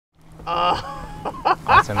Oh,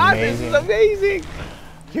 that's amazing. This is amazing.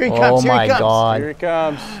 Here he comes. Oh Here my he comes. God. Here he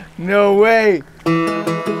comes. No way.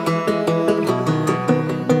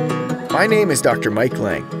 My name is Dr. Mike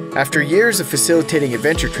Lang. After years of facilitating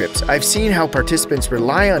adventure trips, I've seen how participants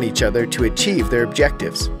rely on each other to achieve their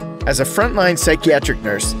objectives. As a frontline psychiatric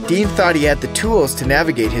nurse, Dean thought he had the tools to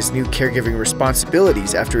navigate his new caregiving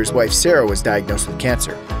responsibilities after his wife Sarah was diagnosed with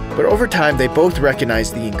cancer. But over time, they both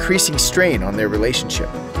recognized the increasing strain on their relationship.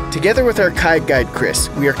 Together with our kayak guide Chris,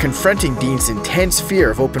 we are confronting Dean's intense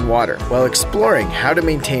fear of open water while exploring how to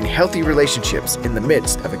maintain healthy relationships in the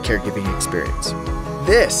midst of a caregiving experience.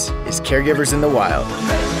 This is Caregivers in the Wild.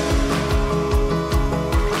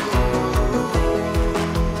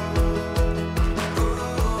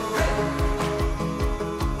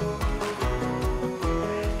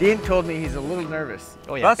 Dean told me he's a little nervous.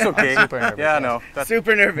 Oh yeah. That's okay. Super nervous. Yeah, no. That's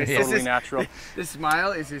Super nervous. totally natural. This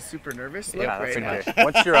smile is his super nervous look Yeah, that's right okay. now.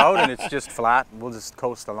 Once you're out and it's just flat, we'll just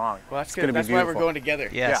coast along. Well, that's It's gonna good. be That's why we're beautiful. going together.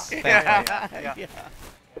 Yes. Yeah. Thanks. Yeah.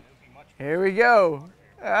 Here we go.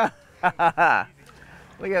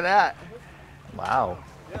 Look at that. Wow.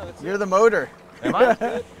 You're the motor. Am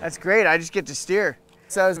I? That's great. I just get to steer.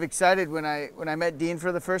 So I was excited when I met Dean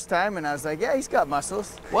for the first time, and I was like, yeah, he's got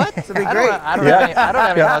muscles. What? This will be I great. don't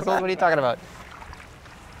have any muscles. What are you talking about?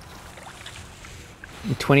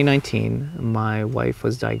 In 2019, my wife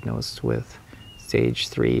was diagnosed with stage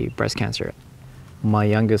 3 breast cancer. My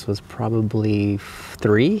youngest was probably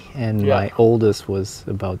 3, and my oldest was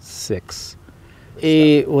about 6.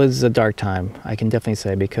 It was a dark time, I can definitely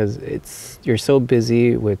say, because you're so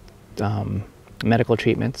busy with medical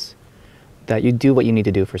treatments that you do what you need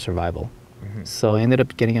to do for survival. So I ended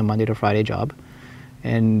up getting a Monday to Friday job,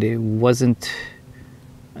 and it wasn't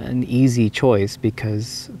an easy choice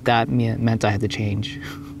because that meant I had to change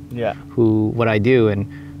what I do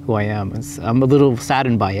and who I am. I'm a little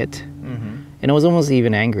saddened by it, and I was almost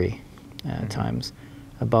even angry at times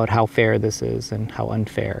about how fair this is and how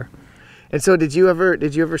unfair. And so did you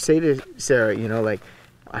ever say to Sarah, you know, like,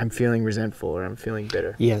 I'm feeling resentful or I'm feeling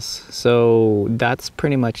bitter? Yes, so that's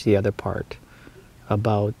pretty much the other part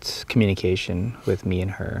about communication with me and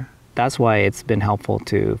her. That's why it's been helpful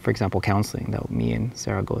to, for example, counseling that me and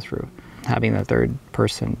Sarah go through. Having a third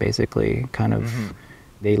person basically kind of,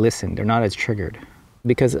 they listen, they're not as triggered.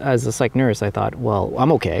 Because as a psych nurse, I thought, well,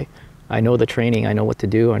 I'm okay. I know the training, I know what to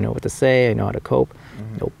do, I know what to say, I know how to cope.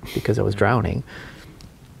 Nope, because I was drowning.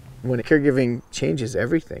 When caregiving changes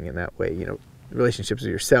everything in that way, you know, relationships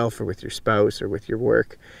with yourself or with your spouse or with your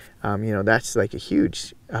work, you know, that's like a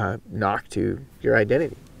huge knock to your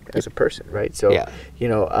identity as a person, right? So, you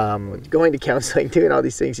know, going to counseling, doing all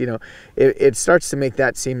these things, you know, it starts to make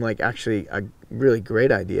that seem like actually a really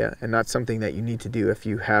great idea and not something that you need to do if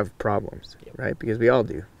you have problems, right? Because we all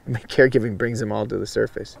do. Caregiving brings them all to the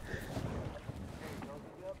surface.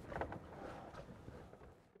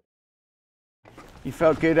 You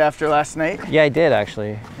felt good after last night? Yeah, I did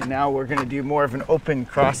actually. And now we're going to do more of an open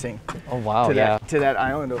crossing. Oh wow, to that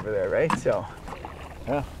island over there, right? So,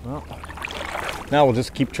 Yeah, well, now we'll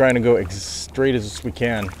just keep trying to go as straight as we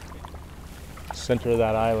can. Center of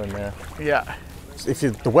that island there. yeah. If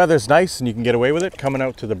the weather's nice and you can get away with it, coming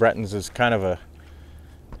out to the Bretons is kind of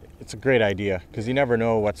it's a great idea because you never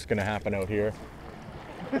know what's going to happen out here.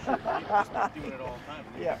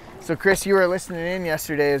 Yeah. So Chris, you were listening in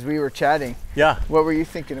yesterday as we were chatting. Yeah. What were you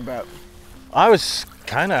thinking about? I was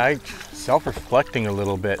kind of self-reflecting a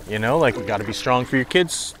little bit, you know, like you got to be strong for your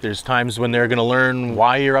kids. There's times when they're going to learn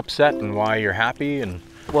why you're upset and why you're happy. And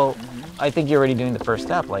well, I think you're already doing the first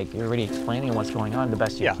step. Like you're already explaining what's going on the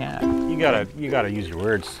best you can. You gotta use your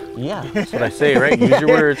words. Yeah. That's what I say, right? Use your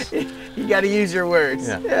words. You got to use your words.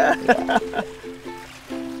 Yeah.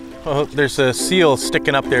 Oh, there's a seal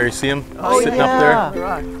sticking up there. You see him sitting up there?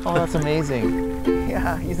 Rock. Oh, that's amazing.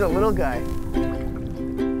 Yeah, he's a little guy.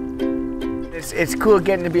 It's cool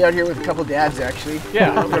getting to be out here with a couple dads, actually.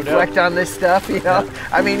 Yeah. Reflect on this stuff, you know.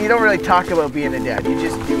 I mean, you don't really talk about being a dad. You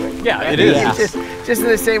just do it. Yeah, right? it is. It's just in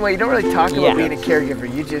the same way. You don't really talk about being a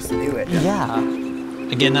caregiver. You just do it. Yeah.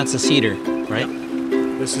 Again, that's a cedar, right?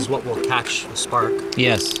 This is what will catch a spark.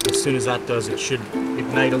 Yes. As soon as that does, it should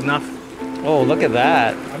ignite enough. Oh, look at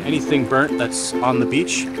that. Anything burnt that's on the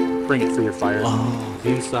beach, bring it for your fire. Oh.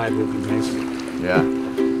 The inside will be nice. Yeah.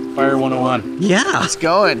 Fire 101. Yeah. It's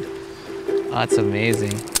going. Oh, that's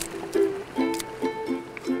amazing.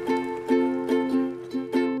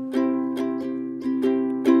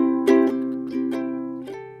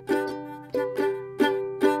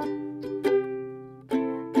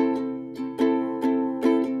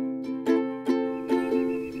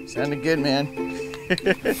 Sounded good, man.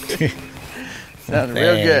 Sounded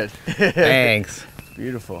real good. Thanks.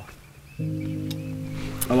 Beautiful.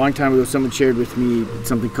 A long time ago, someone shared with me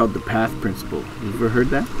something called the path principle. You ever heard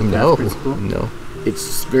that? The No, path principle? no.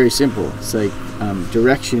 It's very simple. It's like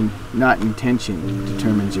direction, not intention,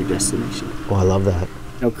 determines your destination. Oh, I love that.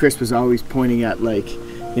 You know, Chris was always pointing at, like,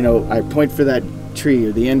 you know, I point for that tree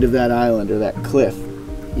or the end of that island or that cliff,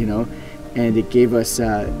 you know, and it gave us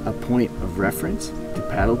a point of reference to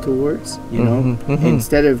paddle towards, you know,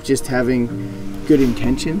 instead of just having good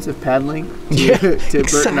intentions of paddling to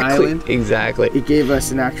Burton Island. Exactly. It gave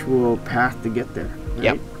us an actual path to get there. Right?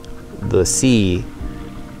 Yep. The sea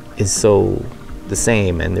is so the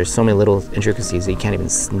same, and there's so many little intricacies that you can't even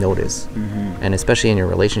notice. And especially in your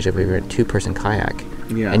relationship, if you're in a two-person kayak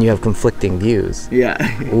and you have conflicting views. Yeah.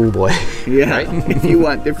 Oh boy. Yeah. Right? If you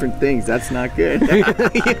want different things, that's not good.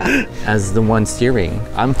 As the one steering,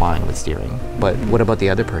 I'm fine with steering, but what about the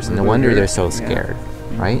other person? No wonder they're so scared,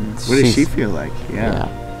 right? What does she feel like? Yeah.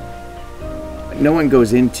 No one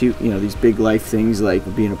goes into, you know, these big life things like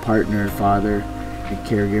being a partner, father, a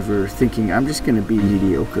caregiver, thinking I'm just going to be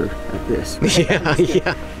mediocre at this.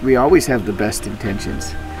 Yeah. We always have the best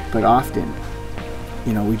intentions, but often,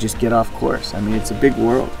 you know, we just get off course. I mean, it's a big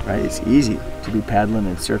world, right? It's easy to be paddling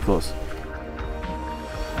in circles.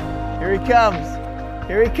 Here he comes.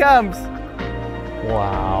 Here he comes.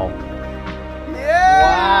 Wow. Yeah!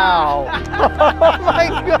 Wow. Oh my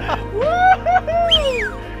God! Woo!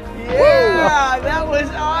 Yeah! That was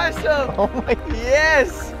awesome! Oh my.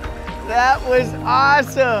 Yes! That was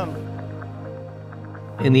awesome!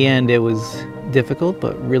 In the end, it was difficult,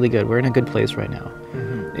 but really good. We're in a good place right now.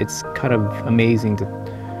 It's kind of amazing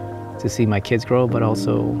to see my kids grow, but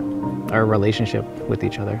also our relationship with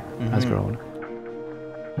each other has grown.